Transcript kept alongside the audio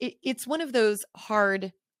it's one of those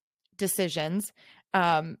hard decisions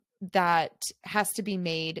that has to be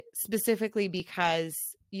made specifically because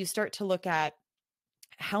you start to look at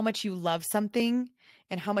how much you love something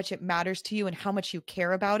and how much it matters to you and how much you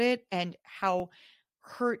care about it and how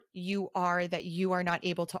hurt you are that you are not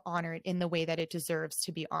able to honor it in the way that it deserves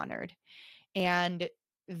to be honored. And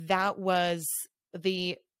that was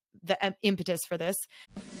the impetus for this.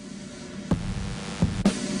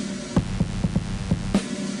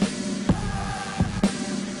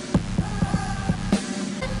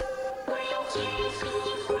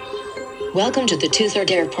 Welcome to the Tooth or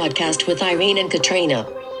Dare podcast with Irene and Katrina.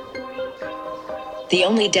 The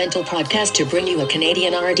only dental podcast to bring you a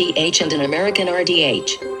Canadian RDH and an American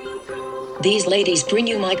RDH. These ladies bring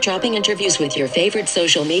you mic-dropping interviews with your favorite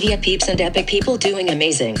social media peeps and epic people doing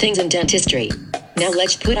amazing things in dentistry. Now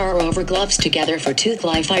let's put our rubber gloves together for Tooth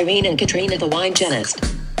Life, Irene and Katrina, the wine genist.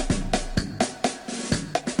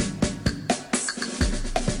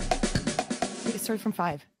 It started from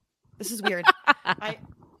 5. This is weird.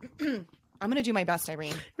 I'm going to do my best,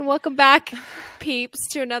 Irene. And welcome back, peeps,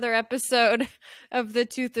 to another episode of the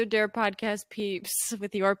Tooth or Dare podcast, peeps,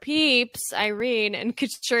 with your peeps, Irene and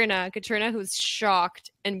Katrina. Katrina, who's shocked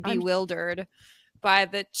and bewildered by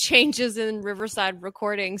the changes in Riverside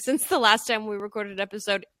recording since the last time we recorded an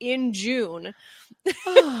episode in June.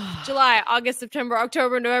 July, August, September,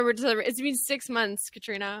 October, November, December. It's been 6 months,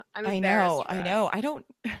 Katrina. I'm embarrassed. I know. I don't...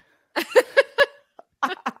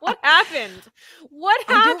 What happened? What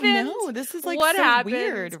happened? I don't know. This is like what so happened?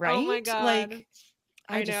 weird, right? Oh my God. Like,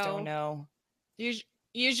 I just don't know.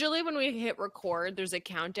 Usually when we hit record, there's a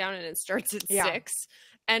countdown and it starts at 6.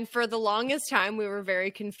 And for the longest time, we were very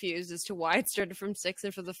confused as to why it started from 6.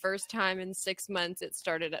 And for the first time in 6 months, it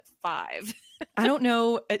started at 5. I don't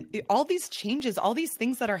know. All these changes, all these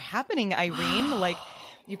things that are happening, Irene, like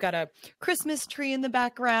you've got a Christmas tree in the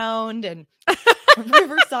background and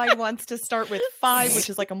Riverside wants to start with 5, which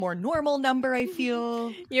is like a more normal number, I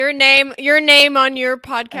feel. Your name on your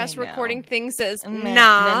podcast recording thing says M.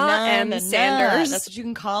 Sanders. That's what you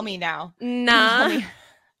can call me now. Nah.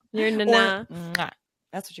 You're Nana.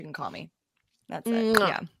 That's what you can call me. That's it.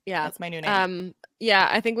 Yeah. That's my new name. Yeah,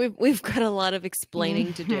 I think we've got a lot of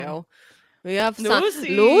explaining to do. We have some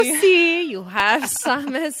Lucy, you have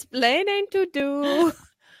some explaining to do.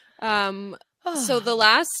 So the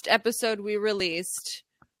last episode we released,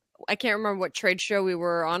 I can't remember what trade show we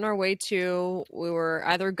were on our way to. We were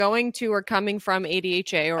either going to or coming from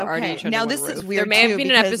ADHA or RDH. Now this is weird. There may have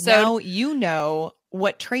been an episode. Now you know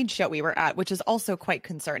what trade show we were at, which is also quite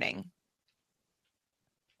concerning.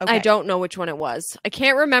 Okay. I don't know which one it was. I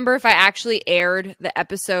can't remember if I actually aired the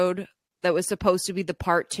episode that was supposed to be the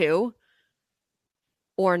part 2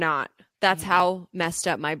 or not. That's how messed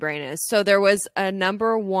up my brain is. So there was a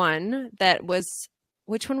number 1 that was,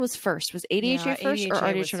 which one was first? Was ADHA first or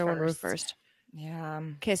RDH Under One Roof first? Yeah.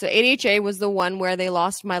 Okay, so ADHA was the one where they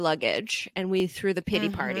lost my luggage and we threw the pity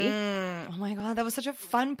party. Oh my God, that was such a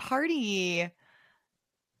fun party.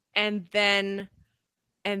 And then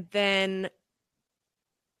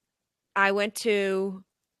I went to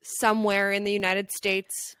somewhere in the United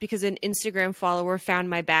States because an Instagram follower found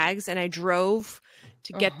my bags and I drove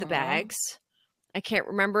to get the bags. I can't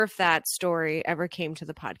remember if that story ever came to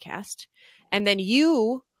the podcast. And then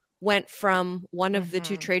you went from one of the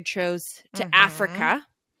 2 trade shows to Africa,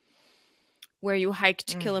 where you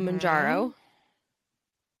hiked Kilimanjaro.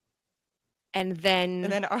 And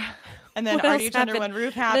then RDH Under One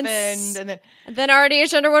Roof happened. And then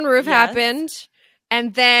RDH Under One Roof happened.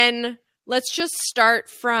 And then let's just start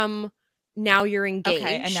from now you're engaged.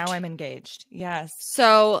 Okay, and now I'm engaged. Yes.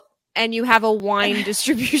 So... and you have a wine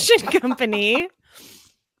distribution company.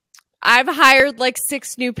 I've hired like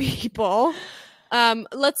 6 new people.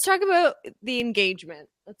 Let's talk about the engagement.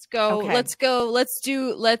 Let's go. Okay. Let's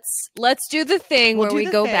do the thing where we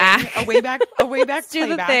go back. A way back let's do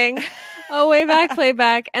the thing. A way back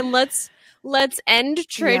playback. And let's end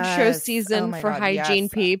trade show season for hygiene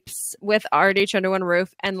peeps with RDH Under One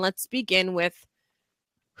Roof. And let's begin with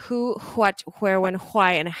who, what, where, when,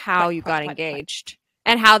 why, and how you got engaged.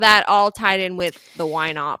 And how that all tied in with the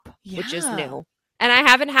wine op, which is new. And I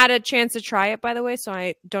haven't had a chance to try it, by the way, so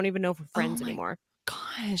I don't even know if we're friends anymore.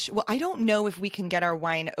 Gosh. Well, I don't know if we can get our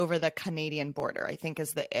wine over the Canadian border, I think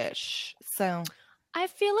is the ish. So I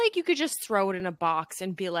feel like you could just throw it in a box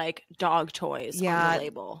and be like dog toys on the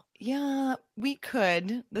label. Yeah, we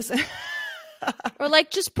could. Or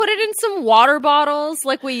like just put it in some water bottles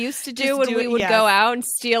like we used to do when we would go out and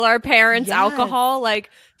steal our parents' alcohol.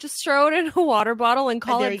 Like just throw it in a water bottle and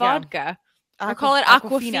call it vodka. Or call it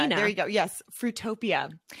Aquafina. There you go. Yes,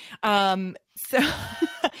 Fruitopia.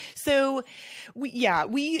 So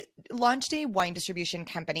we launched a wine distribution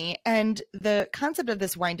company, and the concept of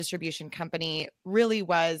this wine distribution company really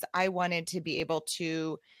was I wanted to be able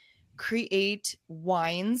to create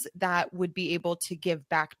wines that would be able to give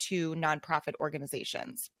back to nonprofit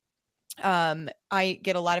organizations. I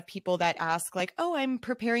get a lot of people that ask like, oh, I'm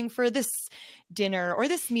preparing for this dinner or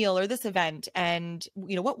this meal or this event. And,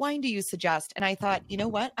 what wine do you suggest? And I thought, you know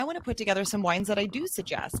what? I want to put together some wines that I do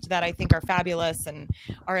suggest that I think are fabulous and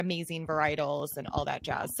are amazing varietals and all that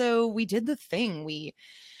jazz. So we did the thing. We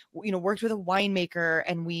worked with a winemaker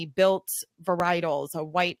and we built varietals, a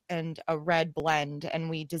white and a red blend, and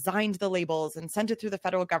we designed the labels and sent it through the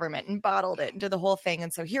federal government and bottled it and did the whole thing.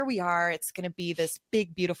 And so here we are. It's going to be this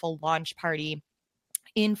big, beautiful launch party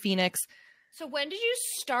in Phoenix. So when did you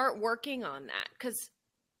start working on that? Because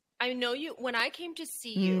I know when I came to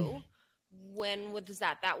see you, when was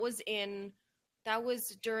that? That was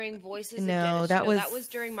during Voices of Dentistry. That was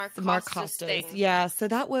during Mark Costa's thing. Yeah. So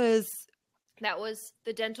that was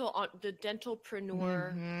the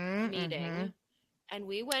dentalpreneur meeting, and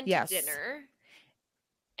we went to dinner,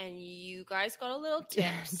 and you guys got a little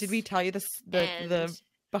tips. Did we tell you the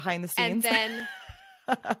behind the scenes? And then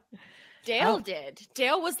Dale did.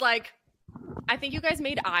 Dale was like, I think you guys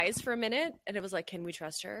made eyes for a minute, and it was like, can we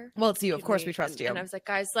trust her? Well, it's you. Of course we trust you. And I was like,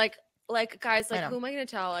 guys, who am I going to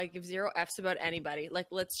tell? I give zero F's about anybody. Like,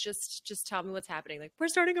 let's just tell me what's happening. Like, we're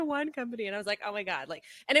starting a wine company. And I was like, oh my God. Like,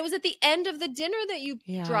 and it was at the end of the dinner that you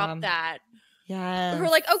dropped that. Yeah. We were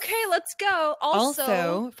like, okay, let's go.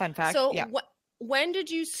 Also, fun fact. So when did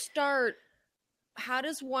you start? How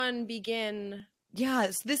does one begin?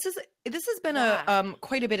 Yes, this has been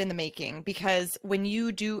quite a bit in the making, because when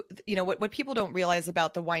you do, what people don't realize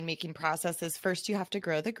about the winemaking process is first you have to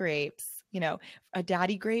grow the grapes, a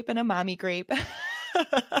daddy grape and a mommy grape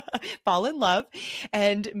fall in love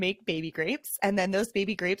and make baby grapes. And then those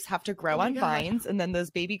baby grapes have to grow on vines. And then those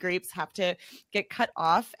baby grapes have to get cut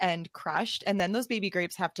off and crushed. And then those baby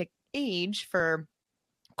grapes have to age for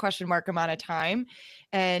question mark amount of time.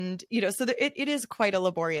 And, so it is quite a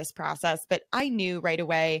laborious process, but I knew right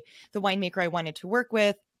away the winemaker I wanted to work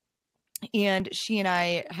with. And she and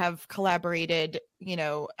I have collaborated,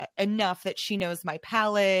 enough that she knows my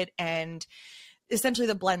palate and essentially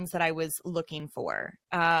the blends that I was looking for.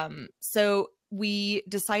 So we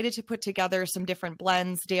decided to put together some different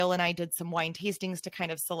blends. Dale and I did some wine tastings to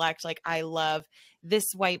kind of select, like, I love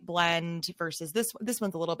this white blend versus this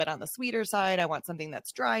one's a little bit on the sweeter side. I want something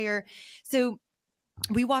that's drier. So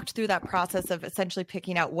we walked through that process of essentially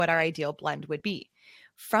picking out what our ideal blend would be.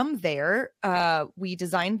 From there, we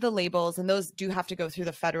designed the labels, and those do have to go through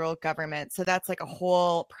the federal government. So that's like a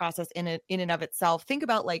whole process in and of itself. Think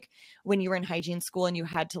about like when you were in hygiene school and you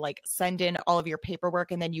had to like send in all of your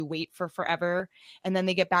paperwork and then you wait for forever. And then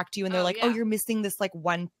they get back to you and they're oh, you're missing this like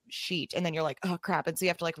one sheet. And then you're like, oh crap. And so you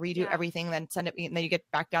have to like redo everything, and then send it. And then you get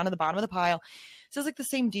back down to the bottom of the pile. So it's like the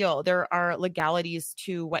same deal. There are legalities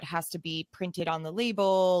to what has to be printed on the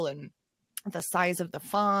label and the size of the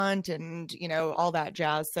font and, all that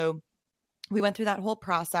jazz. So we went through that whole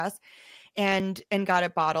process and got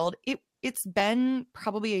it bottled. It's been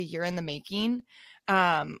probably a year in the making,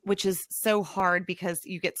 which is so hard because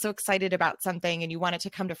you get so excited about something and you want it to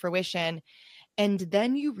come to fruition. And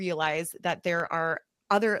then you realize that there are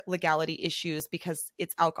other legality issues because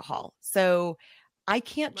it's alcohol. So I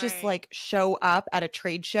can't just like show up at a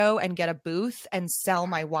trade show and get a booth and sell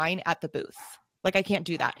my wine at the booth. Like I can't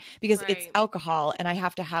do that because it's alcohol, and I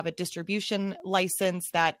have to have a distribution license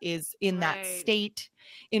that is in that state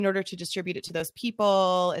in order to distribute it to those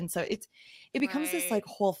people. And so it becomes this like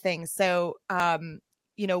whole thing. So,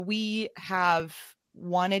 we have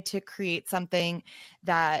wanted to create something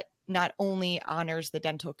that not only honors the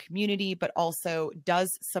dental community, but also does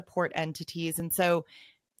support entities. And so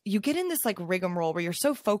you get in this like rigmarole where you're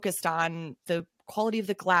so focused on the quality of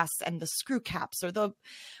the glass and the screw caps or the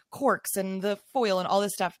corks and the foil and all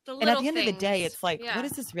this stuff. And at the end of the day, it's like, what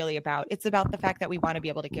is this really about? It's about the fact that we want to be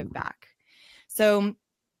able to give back. So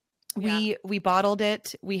we bottled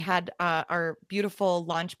it. We had our beautiful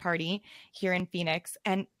launch party here in Phoenix,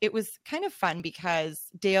 and it was kind of fun because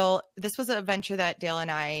this was a venture that Dale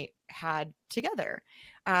and I had together.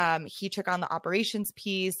 He took on the operations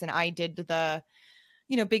piece, and I did the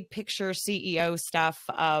big picture CEO stuff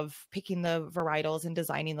of picking the varietals and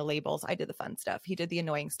designing the labels. I did the fun stuff. He did the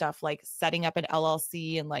annoying stuff like setting up an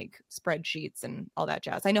LLC and like spreadsheets and all that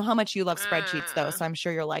jazz. I know how much you love spreadsheets though. So I'm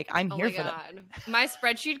sure you're like, I'm here for them. My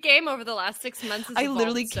spreadsheet game over the last 6 months has I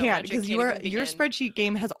literally so can't because your spreadsheet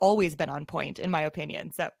game has always been on point in my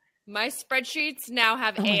opinion. So My spreadsheets now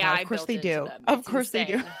have Oh my God, AI of course built they into do. them. Of It's course they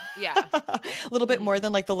do. insane. Yeah. A little bit more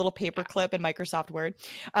than like the little paperclip in Microsoft Word.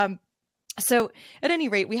 So at any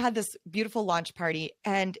rate, we had this beautiful launch party,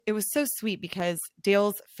 and it was so sweet because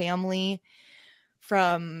Dale's family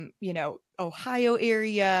from, Ohio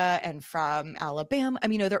area and from Alabama, I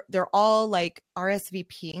mean, they're all like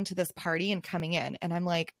RSVPing to this party and coming in. And I'm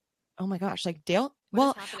like, oh my gosh, like Dale,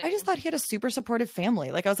 What is I just happening? thought he had a super supportive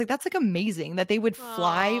family. Like I was like, that's like amazing that they would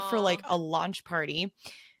fly for like Aw. a launch party.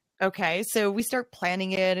 Okay, so we start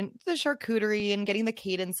planning it and the charcuterie and getting the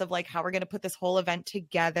cadence of like how we're going to put this whole event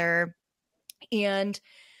together. And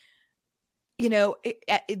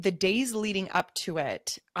the days leading up to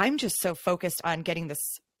it, I'm just so focused on getting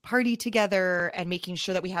this party together and making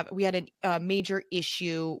sure that we had a major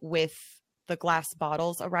issue with the glass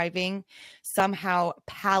bottles arriving. Somehow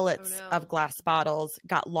pallets of glass bottles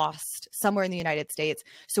got lost somewhere in the United States.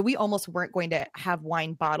 So we almost weren't going to have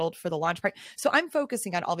wine bottled for the launch party. So I'm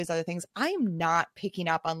focusing on all these other things. I'm not picking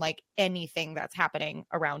up on like anything that's happening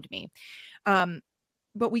around me.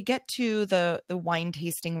 But we get to the wine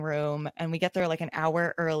tasting room, and we get there like an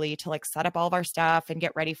hour early to like set up all of our stuff and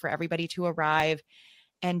get ready for everybody to arrive.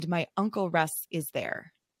 And my Uncle Russ is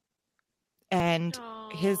there. And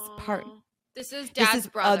his part. This is Dad's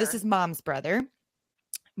brother. This is Mom's brother.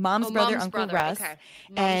 Mom's brother, Uncle Russ. Okay.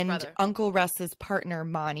 And brother. Uncle Russ's partner,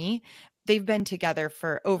 Monty. They've been together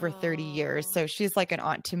for over 30 years. So she's like an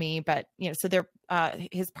aunt to me, but so they're,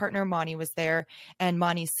 his partner, Monty, was there, and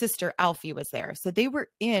Monty's sister, Alfie, was there. So they were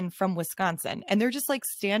in from Wisconsin, and they're just like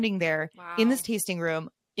standing there in this tasting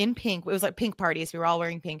room in pink. It was like pink parties. We were all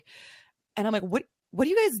wearing pink. And I'm like, what are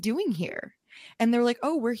you guys doing here? And they're like,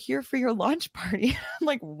 oh, we're here for your launch party. I'm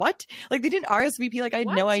like, what? Like they didn't RSVP. Like I had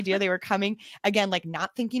no idea they were coming. Again, like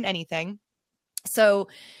not thinking anything. So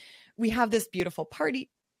we have this beautiful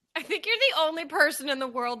party. I think you're the only person in the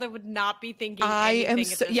world that would not be thinking anything at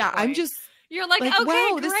this point. I'm just you're like, okay, wow,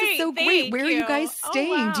 great, this is so great. Where are you guys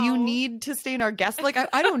staying? Do you need to stay in our guest? Like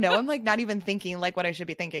I don't know. I'm like not even thinking like what I should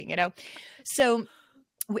be thinking, So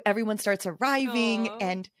everyone starts arriving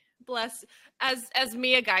and bless, as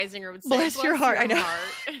Mia Geisinger would say, bless your heart. I know.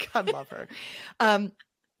 God love her.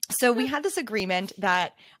 So we had this agreement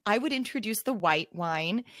that I would introduce the white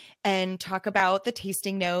wine and talk about the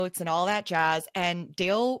tasting notes and all that jazz. And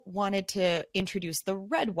Dale wanted to introduce the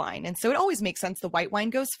red wine. And so it always makes sense. The white wine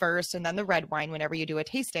goes first and then the red wine whenever you do a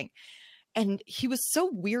tasting. And he was so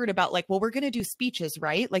weird about like, well, we're going to do speeches,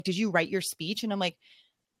 right? Like, did you write your speech? And I'm like,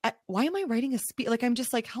 why am I writing a speech? Like, I'm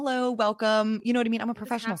just like, hello, welcome. You know what I mean? I'm a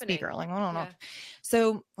professional speaker. Like, I don't know.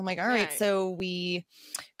 So I'm like, all right. So we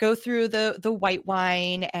go through the white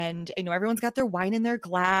wine and, everyone's got their wine in their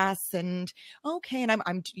glass and okay. And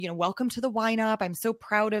I'm, welcome to the Wine Up. I'm so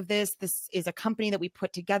proud of this. This is a company that we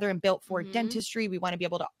put together and built for dentistry. We want to be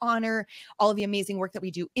able to honor all of the amazing work that we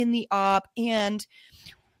do in the op, and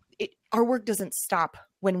our work doesn't stop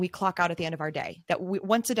when we clock out at the end of our day. That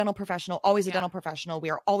once a dental professional, always a dental professional.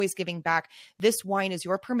 We are always giving back. This wine is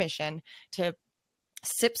your permission to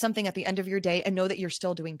sip something at the end of your day and know that you're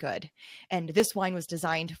still doing good. And this wine was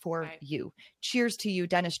designed for you. Cheers to you,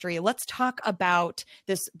 dentistry. Let's talk about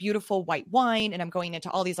this beautiful white wine. And I'm going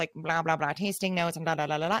into all these like blah, blah, blah tasting notes and blah, blah,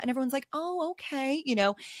 blah, blah. And everyone's like, oh, okay.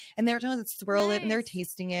 And they're trying to swirl it and they're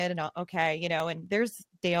tasting it and okay, and there's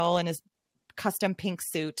Dale and his custom pink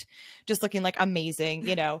suit, just looking like amazing,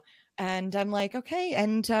 and I'm like, okay.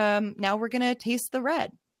 And now we're going to taste the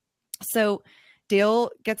red. So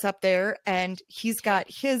Dale gets up there and he's got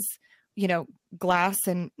his, glass,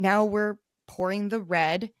 and now we're pouring the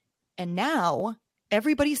red. And now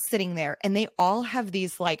everybody's sitting there and they all have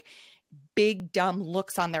these like big dumb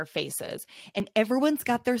looks on their faces, and everyone's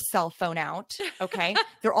got their cell phone out. Okay.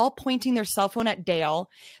 They're all pointing their cell phone at Dale.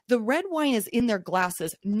 The red wine is in their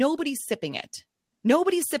glasses. Nobody's sipping it.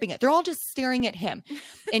 They're all just staring at him.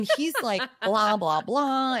 And he's like, blah, blah,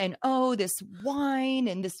 blah. And oh, this wine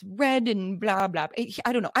and this red and blah, blah.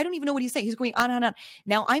 I don't know. I don't even know what he's saying. He's going on and on.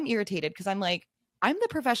 Now I'm irritated because I'm like, I'm the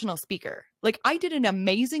professional speaker. Like I did an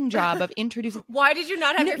amazing job of introducing. Why did you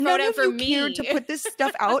not have your phone out for me? Cared to put this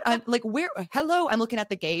stuff out. I'm like, hello, I'm looking at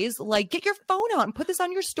the gays. Like, get your phone out and put this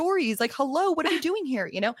on your stories. Like, hello, what are you doing here?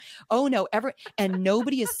 Oh no, and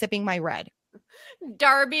nobody is sipping my red.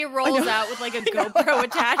 Darby rolls out with like a GoPro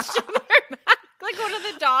attached to their back. Like one of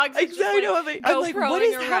the dogs. is just, Exactly. like, I'm like, what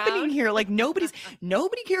is GoProing happening around. here? Like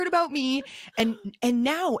nobody cared about me. And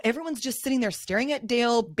now everyone's just sitting there staring at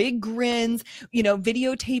Dale, big grins,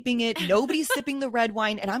 videotaping it. Nobody's sipping the red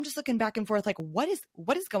wine. And I'm just looking back and forth like, what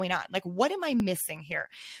is going on? Like, what am I missing here?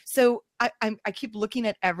 So I keep looking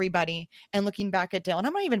at everybody and looking back at Dale, and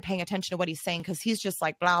I'm not even paying attention to what he's saying because he's just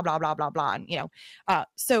like blah, blah, blah, blah, blah. And,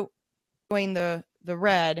 so going the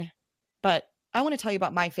red, but I want to tell you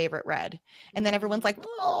about my favorite red. And then everyone's like,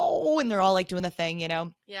 oh, and they're all like doing the thing,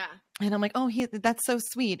 Yeah. And I'm like, oh, that's so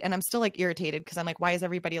sweet. And I'm still like irritated because I'm like, why is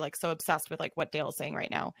everybody like so obsessed with like what Dale's saying right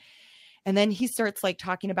now? And then he starts like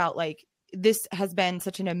talking about like, this has been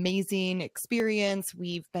such an amazing experience.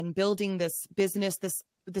 We've been building this business. This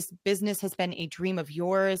business has been a dream of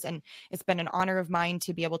yours. And it's been an honor of mine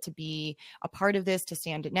to be able to be a part of this, to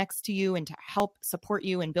stand next to you and to help support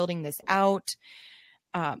you in building this out.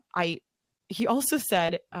 He also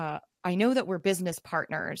said, I know that we're business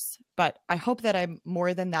partners, but I hope that I'm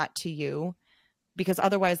more than that to you, because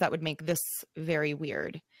otherwise that would make this very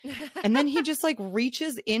weird. And then he just like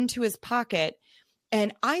reaches into his pocket,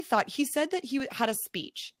 and I thought he said that he had a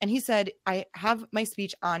speech, and he said, I have my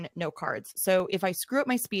speech on note cards. So if I screw up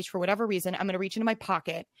my speech for whatever reason, I'm going to reach into my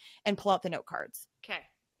pocket and pull out the note cards. Okay.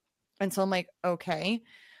 And so I'm like, okay.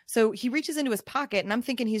 So he reaches into his pocket, and I'm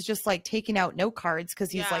thinking he's just like taking out note cards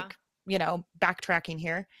because he's like, backtracking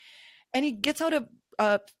here. And he gets out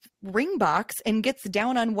a ring box and gets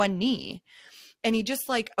down on one knee. And he just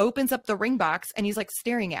like opens up the ring box and he's like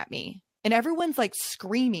staring at me. And everyone's like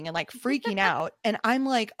screaming and like freaking out. And I'm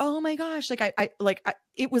like, oh my gosh. Like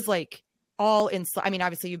it was like all in, I mean,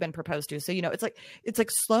 obviously you've been proposed to, so, it's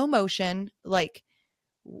like slow motion. Like,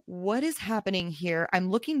 what is happening here?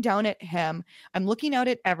 I'm looking down at him. I'm looking out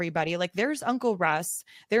at everybody. Like, there's Uncle Russ.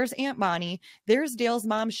 There's Aunt Monty. There's Dale's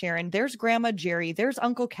mom, Sharon. There's Grandma Jerry. There's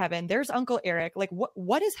Uncle Kevin. There's Uncle Eric. Like,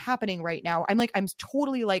 what is happening right now? I'm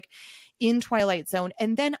totally like in Twilight Zone.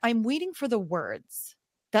 And then I'm waiting for the words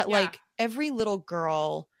that like every little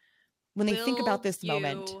girl, when they think about this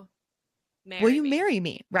moment, will you marry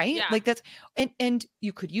me? Right? Yeah. Like that's, and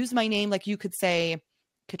you could use my name. Like you could say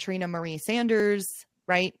Katrina Marie Sanders,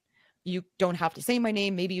 right? You don't have to say my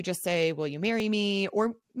name. Maybe you just say, will you marry me?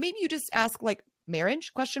 Or maybe you just ask like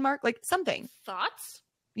marriage ? Like something. Thoughts?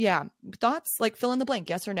 Yeah. Thoughts, like fill in the blank,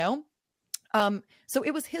 yes or no. So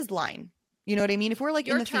it was his line. You know what I mean? If we're like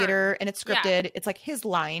Your in the turn. theater and it's scripted, it's like his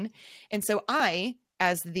line. And so I,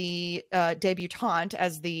 as the debutante,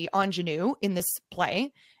 as the ingenue in this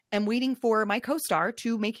play, am waiting for my co-star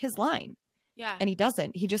to make his line. Yeah. And he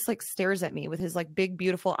doesn't. He just like stares at me with his like big,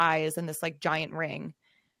 beautiful eyes and this like giant ring.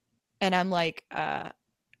 And I'm like,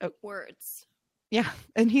 words. Yeah.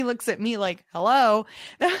 And he looks at me like, hello.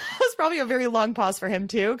 That was probably a very long pause for him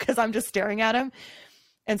too, because I'm just staring at him.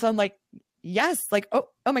 And so I'm like, yes. Like, oh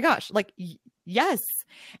my gosh. Like, yes.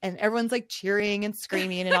 And everyone's like cheering and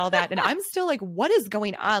screaming and all that. And I'm still like, what is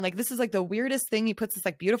going on? Like, this is like the weirdest thing. He puts this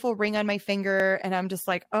like beautiful ring on my finger. And I'm just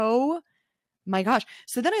like, oh my gosh.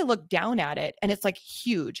 So then I look down at it and it's like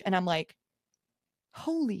huge. And I'm like,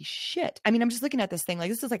 holy shit. I mean, I'm just looking at this thing like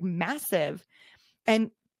this is like massive.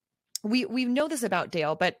 And we know this about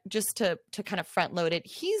Dale, but just to kind of front load it,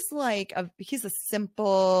 he's a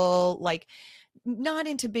simple, like not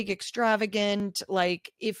into big extravagant.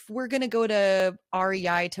 Like if we're going to go to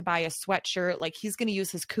REI to buy a sweatshirt, like he's going to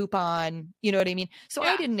use his coupon, you know what I mean? So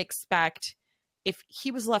I didn't expect, if he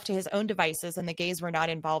was left to his own devices and the gays were not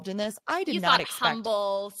involved in this, I did not expect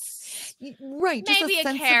humble, right? Just maybe a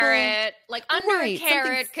sensible carrot, like under right, a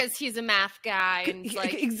carrot, because he's a math guy, and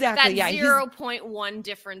like exactly, that yeah, 0.1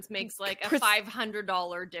 difference makes like a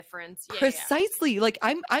 $500 difference. Yeah, precisely. Like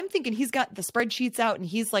I'm thinking he's got the spreadsheets out and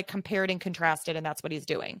he's like compared and contrasted, and that's what he's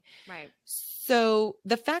doing. Right. So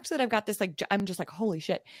the fact that I've got this, like, I'm just like, holy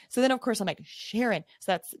shit. So then of course I'm like, Sharon.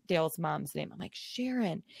 So that's Dale's mom's name. I'm like,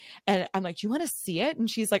 Sharon. And I'm like, do you want to see it? And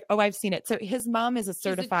she's like, oh, I've seen it. So his mom is a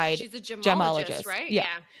certified she's a gemologist, right? Yeah.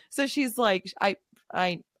 So she's like,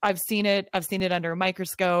 I've seen it. I've seen it under a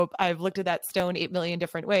microscope. I've looked at that stone 8 million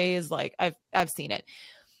different ways. Like I've seen it.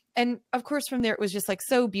 And of course from there, it was just like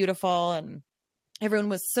so beautiful, and everyone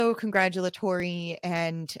was so congratulatory,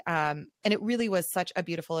 and it really was such a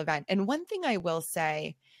beautiful event. And one thing I will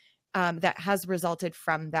say that has resulted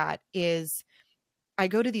from that is I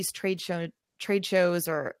go to these trade shows,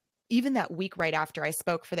 or even that week right after, I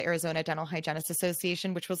spoke for the Arizona Dental Hygienists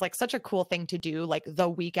Association, which was like such a cool thing to do, like the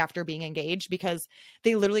week after being engaged, because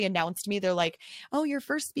they literally announced me. They're like, oh, your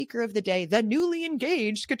first speaker of the day, the newly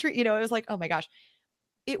engaged Katrina. You know, it was like, oh my gosh.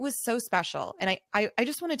 it was so special. And I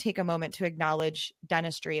just want to take a moment to acknowledge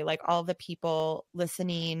dentistry, like all the people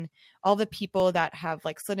listening, all the people that have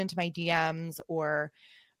like slid into my DMs or,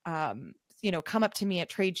 come up to me at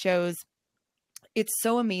trade shows. It's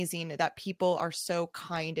so amazing that people are so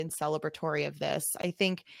kind and celebratory of this. I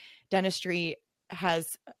think dentistry has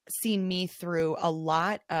seen me through a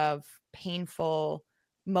lot of painful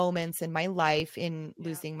moments in my life, in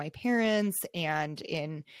losing my parents and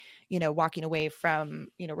in, walking away from,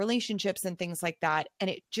 relationships and things like that.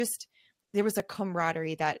 And there was a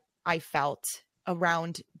camaraderie that I felt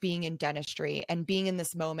around being in dentistry and being in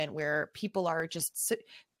this moment where people are just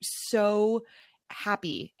so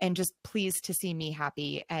happy and just pleased to see me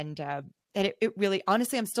happy. And it really,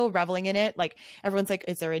 honestly, I'm still reveling in it. Like everyone's like,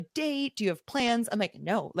 is there a date? Do you have plans? I'm like,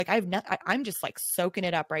 no, like I'm just like soaking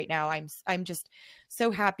it up right now. I'm just so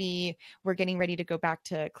happy. We're getting ready to go back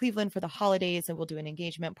to Cleveland for the holidays and we'll do an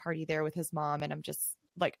engagement party there with his mom. And I'm just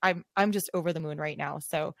like, I'm just over the moon right now.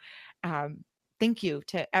 So, thank you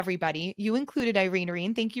to everybody, you included,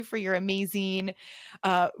 Irene. Thank you for your amazing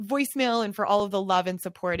voicemail and for all of the love and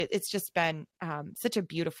support. It's just been such a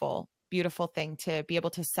beautiful thing to be able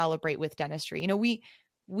to celebrate with dentistry.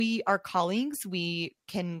 We are colleagues. We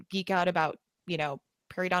can geek out about,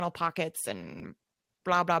 periodontal pockets and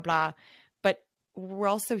blah, blah, blah. But we're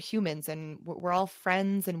also humans and we're all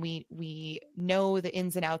friends and we know the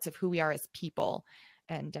ins and outs of who we are as people.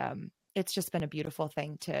 And it's just been a beautiful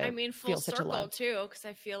thing to full feel such a circle love. too, because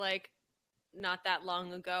I feel like not that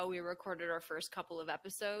long ago we recorded our first couple of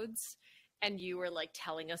episodes and you were like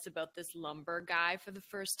telling us about this lumber guy for the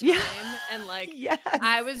first time. Yeah. And like, Yes.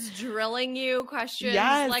 I was drilling you questions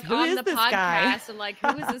like Who on is the this podcast guy? and like,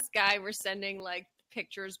 who is this guy? We're sending like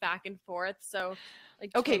pictures back and forth. So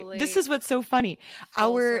like, Okay, totally this is what's so funny.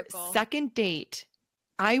 full Our circle. second date,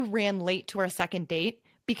 I ran late to our second date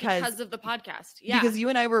because of the podcast. Yeah. Because you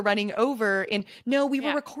and I were running over and no, we were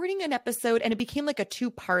Yeah. recording an episode and it became like a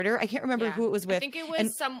two-parter. I can't remember who it was with. I think it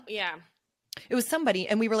was it was somebody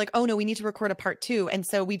and we were like, oh no, we need to record a part 2. And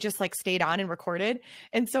so we just like stayed on and recorded.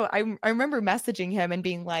 And so I remember messaging him and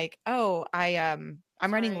being like, oh, I'm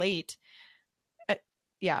running late.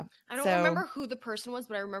 Yeah. I don't remember who the person was,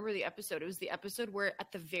 but I remember the episode. It was the episode where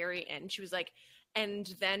at the very end she was like, and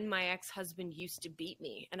then my ex-husband used to beat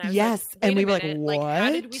me. And I was yes. like, And we were minute. like, what?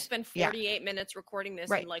 How did we spend 48 minutes recording this?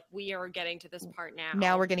 Right. And like, we are getting to this part now.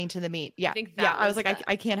 Now we're getting to the meat. Yeah. I think I was like,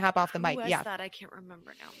 I can't hop off the mic. Who was yeah. that? I can't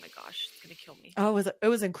remember now. Oh my gosh, it's going to kill me. Oh, it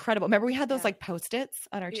was incredible. Remember we had those like Post-its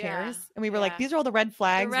on our chairs and we were like, these are all the red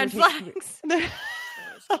flags. The red flags. That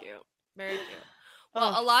was cute. Very cute.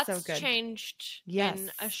 Well, a lot's changed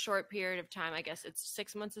in a short period of time. I guess it's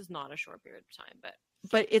 6 months is not a short period of time,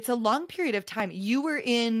 but it's a long period of time. You were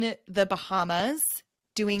in the Bahamas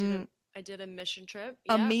doing I did a mission trip.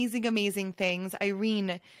 Amazing things.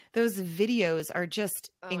 Irene, those videos are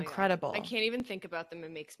just incredible. I can't even think about them.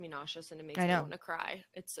 It makes me nauseous and it makes me want to cry.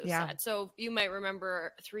 It's so sad. So you might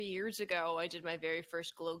remember 3 years ago, I did my very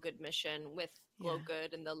first Glow Good mission with Glow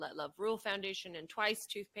Good and the Let Love Rule Foundation and Twice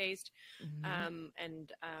toothpaste.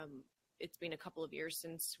 It's been a couple of years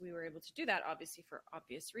since we were able to do that, obviously for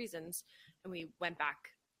obvious reasons. And we went back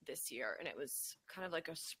this year and it was kind of like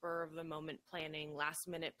a spur of the moment planning, last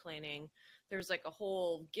minute planning. There's like a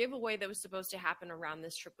whole giveaway that was supposed to happen around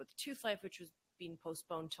this trip with Tooth Life, which was being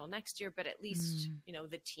postponed till next year, but at least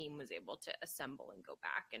the team was able to assemble and go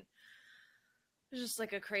back. And it was just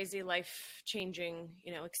like a crazy life changing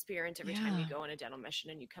experience every time you go on a dental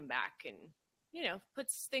mission and you come back, and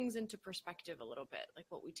puts things into perspective a little bit, like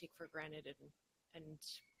what we take for granted. And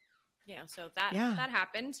so that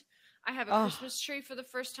happened. I have a Christmas tree for the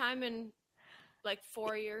first time in like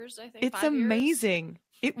 4 years, I think. It's amazing.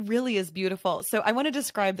 It really is beautiful. So I want to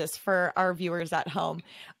describe this for our viewers at home,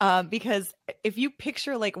 because if you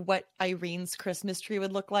picture like what Irene's Christmas tree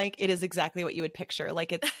would look like, it is exactly what you would picture.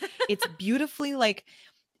 Like it's beautifully like,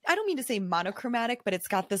 I don't mean to say monochromatic, but it's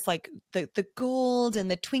got this like the gold and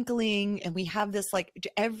the twinkling, and we have this like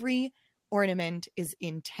every ornament is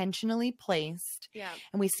intentionally placed. Yeah.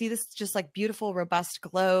 And we see this just like beautiful, robust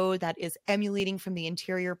glow that is emulating from the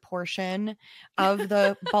interior portion of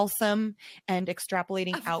the balsam and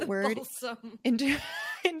extrapolating outward into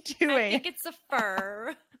I think it's a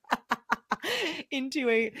fur. into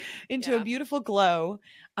a beautiful glow,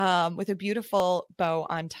 with a beautiful bow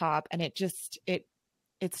on top. And it's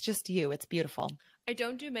just you. It's beautiful. I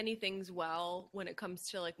don't do many things well when it comes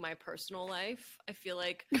to like my personal life. I feel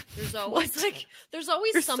like there's always there's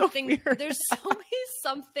always something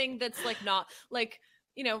that's like not like,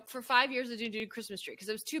 for 5 years I didn't do Christmas tree because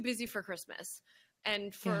I was too busy for Christmas.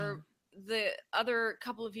 And for the other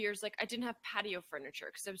couple of years, like I didn't have patio furniture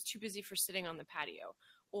because I was too busy for sitting on the patio.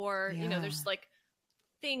 Or, you know, there's like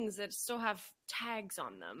things that still have tags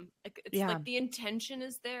on them. Like it's like the intention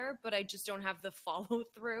is there, but I just don't have the follow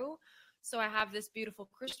through. So I have this beautiful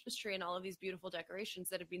Christmas tree and all of these beautiful decorations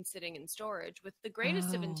that have been sitting in storage with the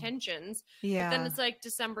greatest of intentions. Yeah. But then it's like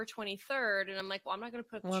December 23rd and I'm like, well, I'm not going to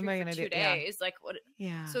put up the tree for 2 days. Like what?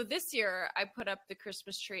 Yeah. So this year I put up the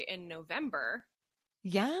Christmas tree in November.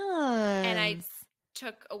 Yeah. And I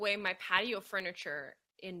took away my patio furniture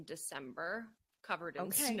in December, covered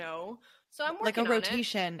in snow. So I'm working like a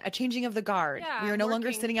rotation, a changing of the guard. Yeah, we are no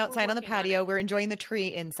longer sitting outside on the patio. We're enjoying the tree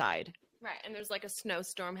inside. Right. And there's like a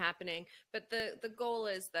snowstorm happening. But the goal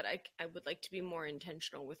is that I would like to be more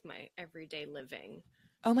intentional with my everyday living.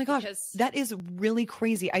 Oh my gosh. That is really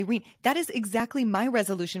crazy. Irene, that is exactly my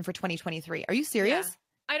resolution for 2023. Are you serious?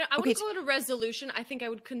 Yeah. I wouldn't call it a resolution. I think I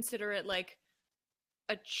would consider it like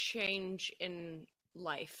a change in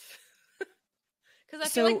life. Because I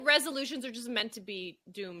feel like resolutions are just meant to be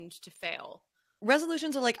doomed to fail.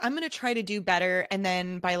 Resolutions are like, I'm going to try to do better. And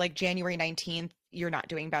then by like January 19th, you're not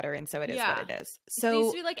doing better. And so it is what it is. So it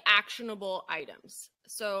needs to be like actionable items.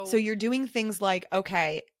 So you're doing things like,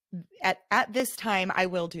 okay, at this time, I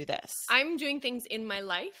will do this. I'm doing things in my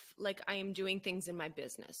life. Like I am doing things in my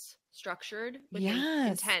business, structured with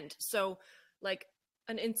intent. So like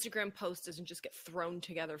an Instagram post doesn't just get thrown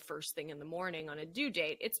together first thing in the morning on a due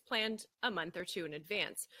date. It's planned a month or two in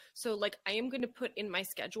advance. So like I am going to put in my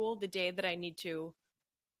schedule the day that I need to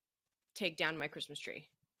take down my Christmas tree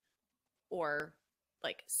or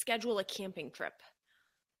like schedule a camping trip.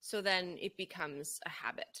 So then it becomes a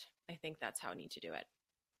habit. I think that's how I need to do it.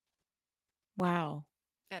 Wow.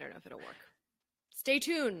 I don't know if it'll work. Stay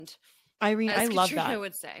tuned. Irene, I love Katrina that.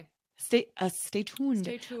 would say. Stay tuned.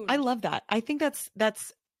 Stay tuned. I love that. I think that's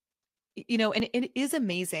you know, and it is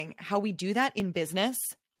amazing how we do that in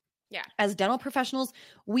business. Yeah. As dental professionals,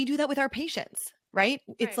 we do that with our patients, right?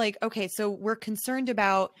 It's like, okay, so we're concerned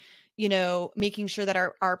about, you know, making sure that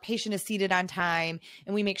our patient is seated on time,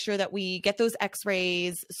 and we make sure that we get those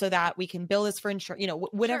x-rays so that we can bill this for insurance, you know,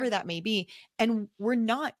 whatever that may be. And we're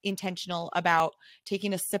not intentional about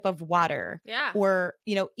taking a sip of water or,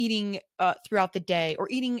 you know, eating throughout the day, or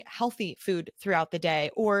eating healthy food throughout the day,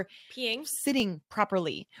 or peeing, sitting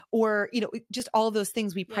properly, or, you know, just all of those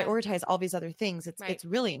things. We prioritize all these other things. It's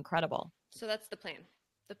really incredible. So that's the plan.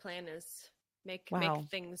 The plan is make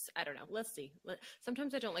things, I don't know. Let's see.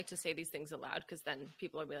 Sometimes I don't like to say these things aloud because then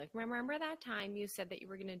people will be like, remember that time you said that you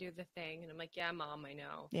were going to do the thing? And I'm like, yeah, Mom, I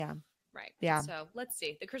know. Yeah. Right. Yeah. So let's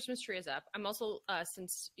see. The Christmas tree is up. I'm also,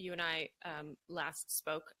 since you and I last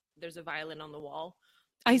spoke, there's a violin on the wall.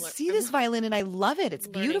 I see this violin and I love it. It's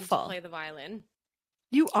beautiful. To play the violin.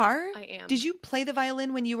 You are? I am. Did you play the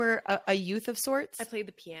violin when you were a youth of sorts? I played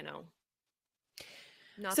the piano.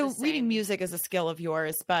 Not so reading music is a skill of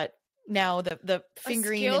yours, but now the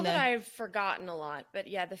fingering, a skill that I've forgotten a lot, but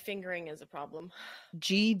yeah, the fingering is a problem.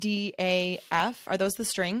 G, D, A, F. Are those the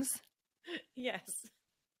strings? Yes.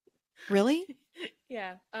 Really?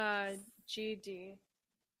 Yeah. G,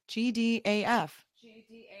 D, A, F. G,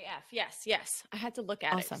 D, A, F. Yes. I had to look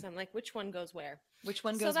at it because I'm like, which one goes where? Which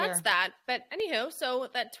one goes where? So that's where? that. But anywho, so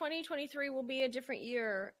that 2023 will be a different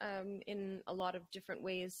year in a lot of different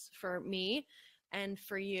ways for me and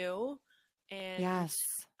for you. And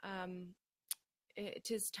yes.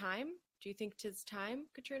 It is time. Do you think 'tis time,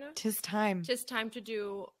 Katrina? 'Tis time. 'Tis time to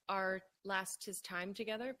do our last 'tis time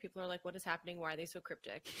together. People are like, what is happening? Why are they so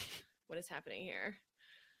cryptic? What is happening here?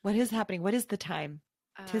 What is happening? What is the time?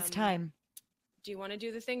 'Tis time. Do you want to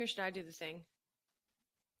do the thing or should I do the thing?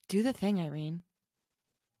 Do the thing, Irene.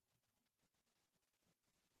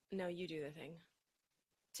 No, you do the thing.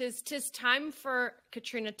 'Tis time for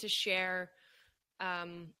Katrina to share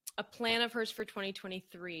a plan of hers for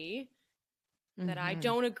 2023 that I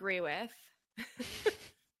don't agree with, that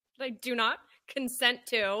I do not consent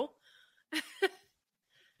to.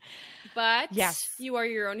 But yes, you are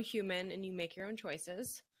your own human and you make your own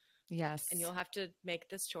choices. Yes. And you'll have to make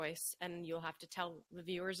this choice, and you'll have to tell the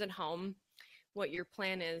viewers at home what your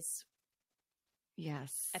plan is.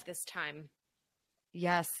 Yes. At this time.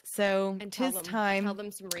 Yes. So and time. Tell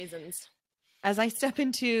them some reasons. As I step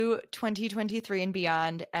into 2023 and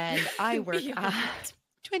beyond, and I work on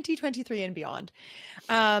 2023 and beyond,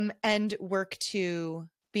 and work to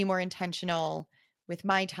be more intentional with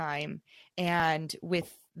my time and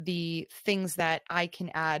with the things that I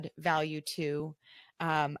can add value to.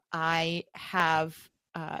 I have,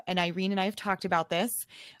 and Irene and I have talked about this.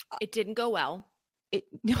 It didn't go well. It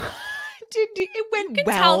went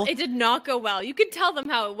well. It did not go well. You can tell them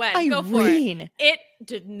how it went. Irene. Go for it. It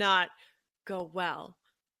did not go well.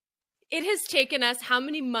 it has taken us how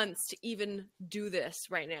many months to even do this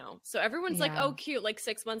right now? So everyone's like, Yeah. oh, cute. Like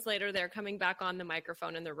 6 months later, they're coming back on the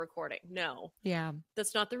microphone and they're recording. No, Yeah.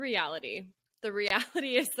 that's not the reality. The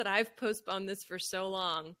reality is that I've postponed this for so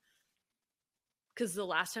long because the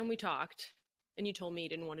last time we talked and you told me you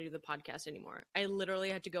didn't want to do the podcast anymore, I literally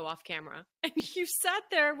had to go off camera and you sat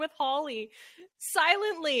there with Holly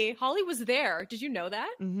silently. Holly was there. Did you know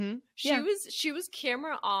that? Mm-hmm. She was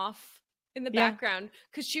camera off in the Yeah. background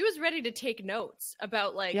because she was ready to take notes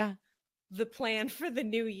about like Yeah. the plan for the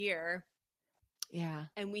new year. Yeah.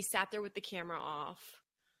 And we sat there with the camera off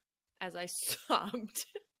as I sobbed.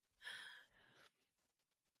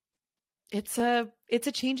 It's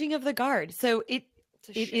a changing of the guard. So it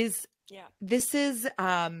is Yeah. this is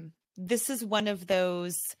one of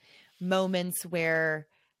those moments where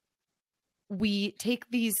we take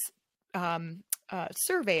these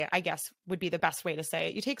survey, I guess would be the best way to say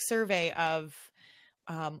it. You take survey of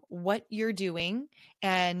what you're doing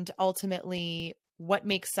and ultimately what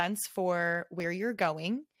makes sense for where you're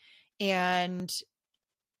going. And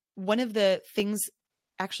one of the things,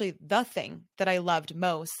 actually the thing that I loved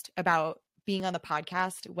most about being on the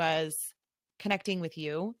podcast was connecting with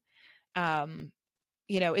you.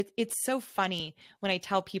 It's so funny when I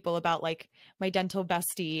tell people about like my dental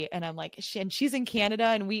bestie and I'm like, and she's in Canada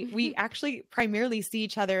and we actually primarily see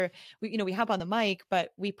each other. We hop on the mic,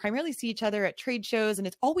 but we primarily see each other at trade shows and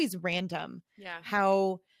it's always random. Yeah.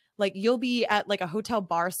 How like you'll be at like a hotel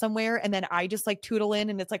bar somewhere and then I just like tootle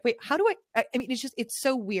in and it's like, wait, how do I mean, it's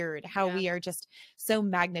so weird how we are just so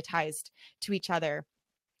magnetized to each other.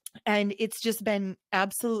 And it's just been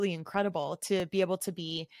absolutely incredible to be able to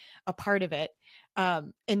be a part of it.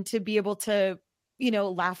 And to be able to,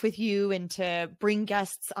 laugh with you and to bring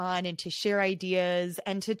guests on and to share ideas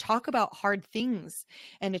and to talk about hard things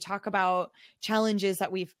and to talk about challenges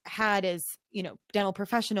that we've had as, dental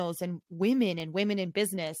professionals and women in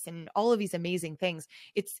business and all of these amazing things.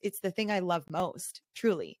 It's the thing I love most,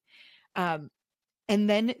 truly. And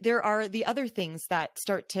then there are the other things that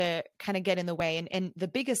start to kind of get in the way. And the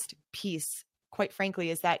biggest piece, quite frankly,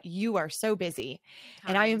 is that you are so busy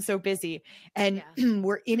and I am so busy and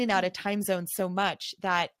we're in and out of time zones so much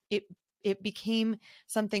that it became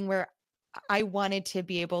something where I wanted to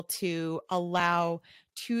be able to allow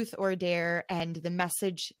Tooth or Dare and the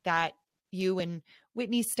message that you and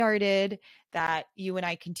Whitney started, that you and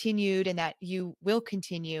I continued, and that you will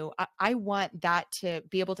continue. I want that to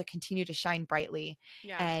be able to continue to shine brightly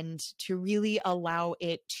and to really allow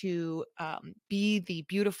it to be the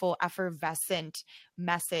beautiful, effervescent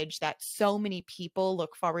message that so many people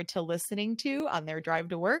look forward to listening to on their drive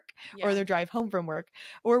to work or their drive home from work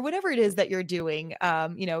or whatever it is that you're doing,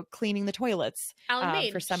 cleaning the toilets. Alan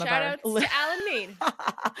Mead. For some Shout of our outs to Alan Mead,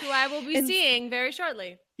 who I will be seeing very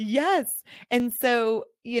shortly. Yes. And so,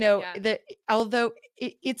 although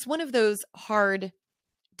it's one of those hard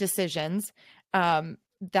decisions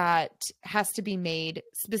that has to be made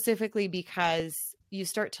specifically because you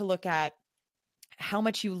start to look at how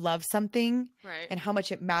much you love something and how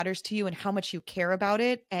much it matters to you and how much you care about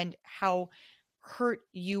it and how hurt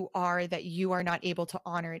you are that you are not able to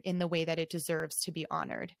honor it in the way that it deserves to be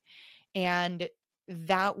honored. And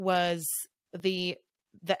that was the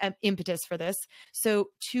impetus for this. So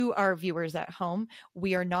to our viewers at home,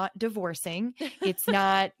 we are not divorcing. It's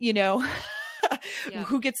not,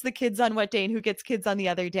 who gets the kids on what day and who gets kids on the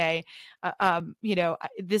other day.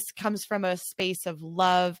 This comes from a space of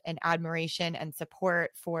love and admiration and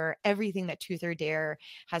support for everything that Tooth or Dare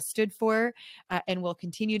has stood for and will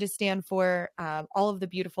continue to stand for. All of the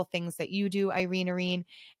beautiful things that you do, Irene.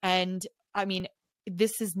 And I mean,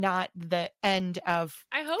 this is not the end of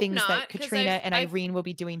things that Katrina and Irene will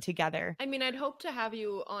be doing together. I mean, I'd hope to have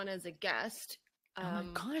you on as a guest. Oh my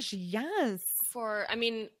gosh, yes.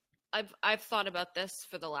 I've thought about this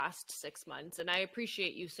for the last 6 months, and I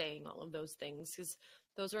appreciate you saying all of those things because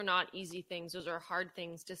those are not easy things. Those are hard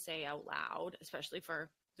things to say out loud, especially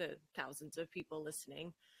for the thousands of people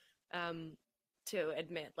listening, to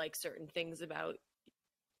admit like certain things about,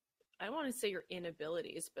 I don't want to say your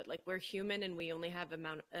inabilities, but like we're human and we only have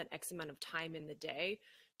an X amount of time in the day,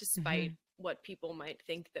 despite what people might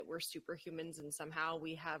think that we're superhumans and somehow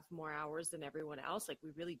we have more hours than everyone else. Like we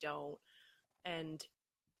really don't. And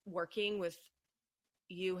working with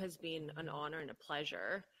you has been an honor and a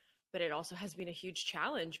pleasure, but it also has been a huge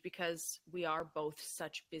challenge because we are both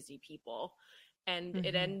such busy people. And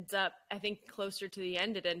it ends up, I think closer to the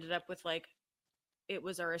end, it ended up with like, it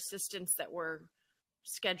was our assistants that were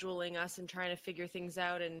scheduling us and trying to figure things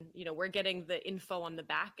out, and we're getting the info on the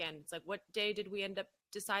back end. It's like, what day did we end up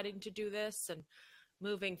deciding to do this and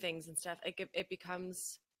moving things and stuff? Like it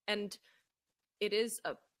becomes, and it is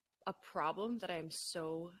a problem that I'm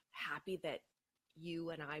so happy that you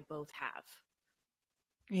and I both have.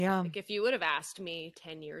 Yeah. Like if you would have asked me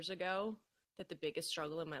 10 years ago that the biggest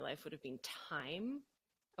struggle in my life would have been time,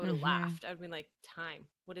 I would have laughed. I would have been like, time,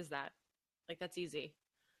 what is that? Like, that's easy.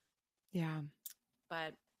 Yeah.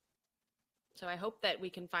 But so I hope that we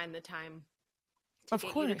can find the time to Of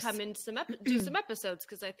get course. you to come in do some episodes,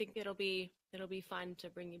 because I think it'll be fun to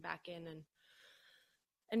bring you back in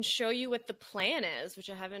and show you what the plan is, which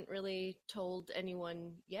I haven't really told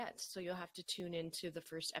anyone yet. So you'll have to tune into the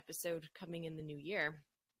first episode coming in the new year.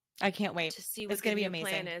 I can't wait to see what it's going to be the amazing.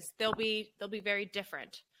 plan is. They'll be very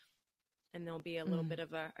different, and there'll be a little bit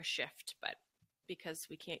of a shift, but because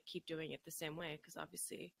we can't keep doing it the same way, because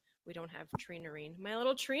obviously we don't have Trina-reen, my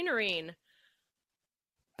little Trina-reen.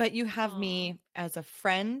 But you have me as a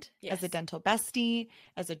friend, Yes. as a dental bestie,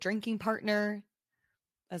 as a drinking partner,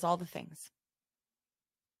 as all the things.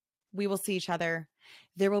 We will see each other.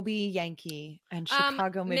 There will be Yankee and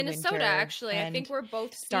Chicago Midwinter. Minnesota, actually. I think we're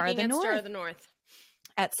both Star of the speaking at North. Star of the North.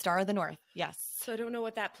 At Star of the North, yes. So I don't know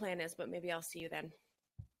what that plan is, but maybe I'll see you then.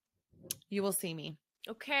 You will see me.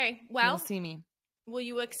 Okay. You Well, will see me. will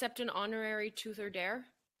you accept an honorary tooth or dare?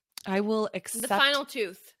 I will accept. The final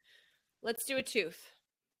tooth. Let's do a tooth.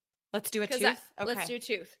 Let's do a 'Cause tooth. Let's do a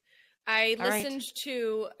tooth. I listened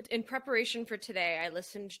to, in preparation for today, I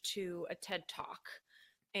listened to a TED Talk,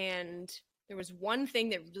 and there was one thing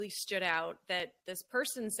that really stood out, that this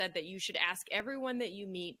person said that you should ask everyone that you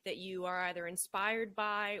meet that you are either inspired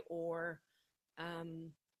by or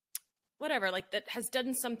whatever, like that has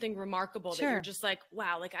done something remarkable that you're just like,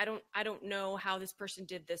 wow, like I don't know how this person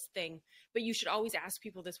did this thing, but you should always ask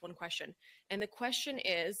people this one question. And the question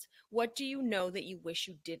is, what do you know that you wish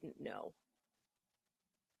you didn't know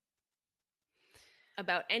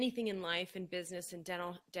about anything in life and business and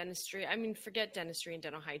dentistry? I mean, forget dentistry and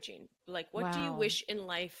dental hygiene. Like, what do you wish in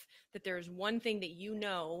life that there is one thing that you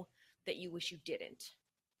know that you wish you didn't?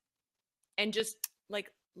 And just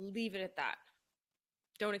like leave it at that.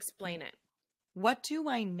 Don't explain it. What do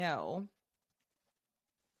I know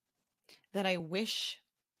that I wish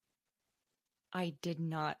I did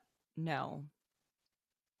not know?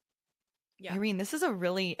 Yeah. Irene, this is a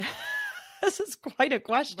really, this is quite a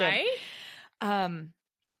question. Right?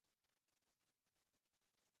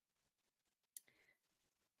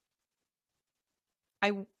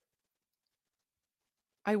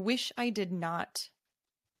 I wish I did not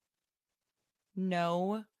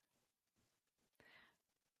know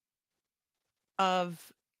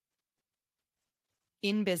of,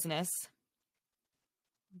 in business,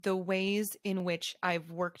 the ways in which I've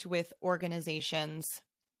worked with organizations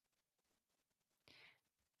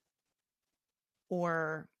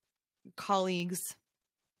or colleagues,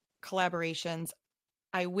 collaborations.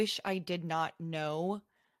 I wish I did not know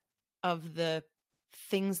of the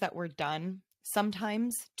things that were done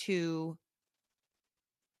sometimes to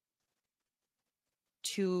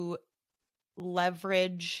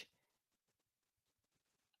leverage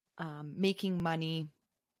making money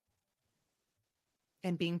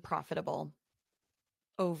and being profitable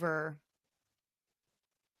over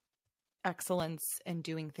excellence and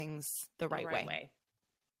doing things the right way.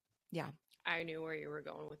 Yeah. I knew where you were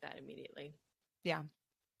going with that immediately. Yeah.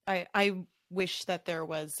 I wish that there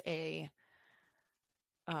was a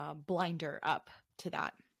blinder up to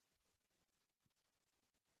that.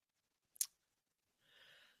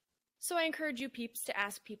 So I encourage you peeps to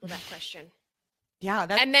ask people that question. Yeah.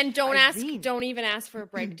 And then don't even ask for a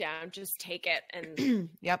breakdown. Just take it. And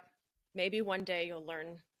yep. Maybe one day you'll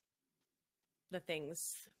learn the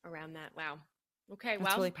things around that. Wow. Okay.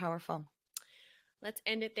 That's really powerful. Let's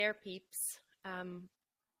end it there, peeps.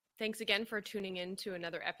 Thanks again for tuning in to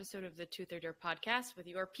another episode of the Tooth or Dare podcast with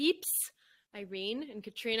your peeps, Irene and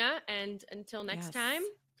Katrina. And until next time,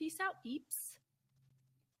 peace out, peeps.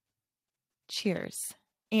 Cheers.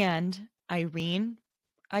 And Irene,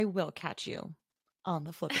 I will catch you on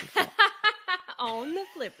the flippity flip. On the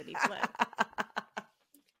flippity flip.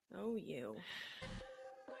 Oh, you.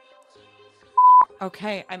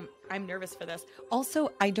 Okay, I'm nervous for this.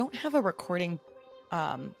 Also, I don't have a recording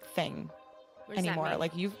thing anymore.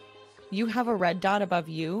 Like you have a red dot above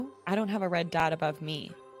you. I don't have a red dot above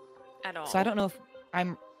me at all. So I don't know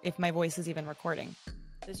if my voice is even recording.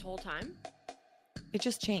 This whole time? It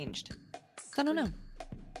just changed. I don't know.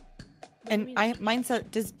 And mine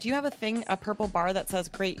said, do you have a purple bar that says,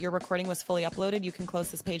 great, your recording was fully uploaded. You can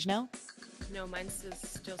close this page now? No, mine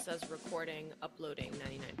still says recording, uploading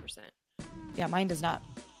 99%. Yeah, mine does not.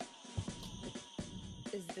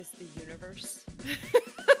 Is this the universe?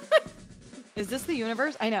 Is this the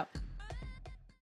universe? I know.